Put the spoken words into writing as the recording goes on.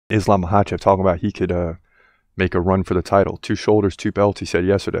Islam Makhachev talking about he could make a run for the title. 2 shoulders, 2 belts, he said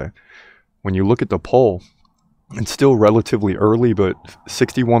yesterday. When you look at the poll, it's still relatively early, but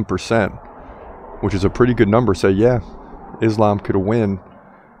 61%, which is a pretty good number, say, yeah, Islam could win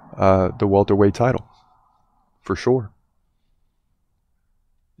the welterweight title for sure.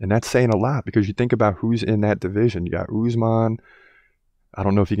 And that's saying a lot, because you think about who's in that division. You got Usman. I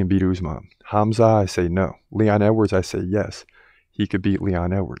don't know if he can beat Usman. Hamza, I say no. Leon Edwards, I say yes. He could beat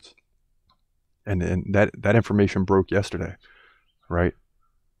Leon Edwards. And that information broke yesterday, right?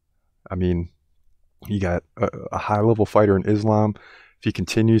 I mean, you got a high-level fighter in Islam. If he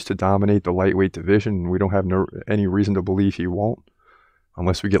continues to dominate the lightweight division, we don't have any reason to believe he won't,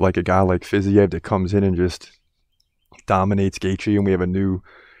 unless we get like a guy like Fiziev that comes in and just dominates Gaethje and we have a new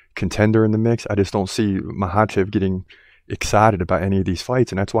contender in the mix. I just don't see Makhachev getting excited about any of these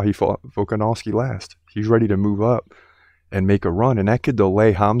fights, and that's why he fought Volkanovski last. He's ready to move up and make a run, and that could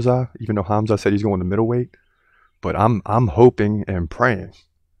delay Hamza, even though Hamza said he's going to middleweight. But I'm hoping and praying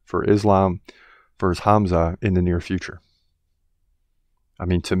for Islam versus Hamza in the near future. I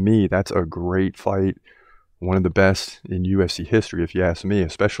mean, to me, that's a great fight, one of the best in UFC history, if you ask me,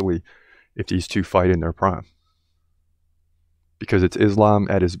 especially if these two fight in their prime. Because it's Islam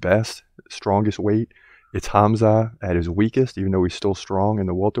at his best, strongest weight. It's Hamza at his weakest, even though he's still strong in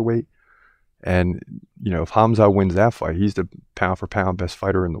the welterweight. And, you know, if Hamza wins that fight, he's the pound-for-pound best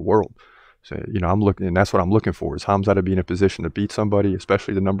fighter in the world. So, you know, I'm looking, and that's what I'm looking for, is Hamza to be in a position to beat somebody,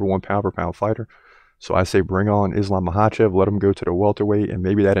 especially the #1 pound-for-pound fighter. So I say bring on Islam Makhachev, let him go to the welterweight, and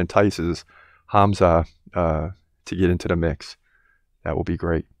maybe that entices Hamza to get into the mix. That will be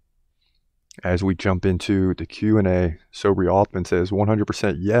great. As we jump into the Q&A, Sobri Altman says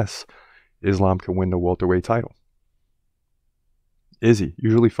 100% yes, Islam can win the welterweight title. Izzy,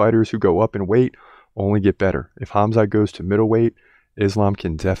 usually fighters who go up in weight only get better. If Hamza goes to middleweight, Islam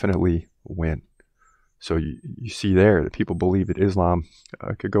can definitely win. So you see there that people believe that Islam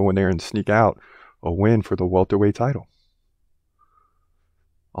could go in there and sneak out a win for the welterweight title.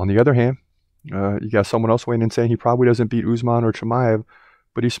 On the other hand, you got someone else weighing in saying he probably doesn't beat Usman or Chimaev,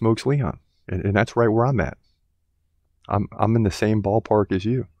 but he smokes Leon. And that's right where I'm at. I'm in the same ballpark as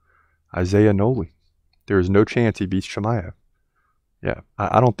you. Isaiah Noli. There is no chance he beats Chimaev. Yeah,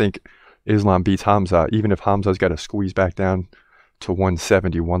 I don't think Islam beats Hamza, even if Hamza's got to squeeze back down to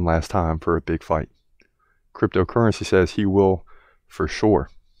 170 one last time for a big fight. Cryptocurrency says he will for sure.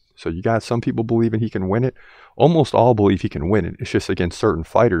 So you got some people believing he can win it. Almost all believe he can win it. It's just against certain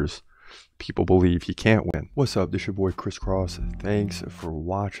fighters, people believe he can't win. What's up? This your boy Chris Cross. Thanks for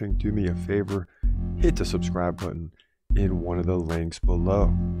watching. Do me a favor, hit the subscribe button in one of the links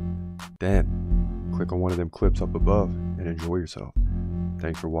below. Then click on one of them clips up above and enjoy yourself.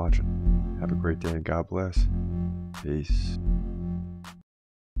 Thanks for watching. Have a great day and God bless. Peace.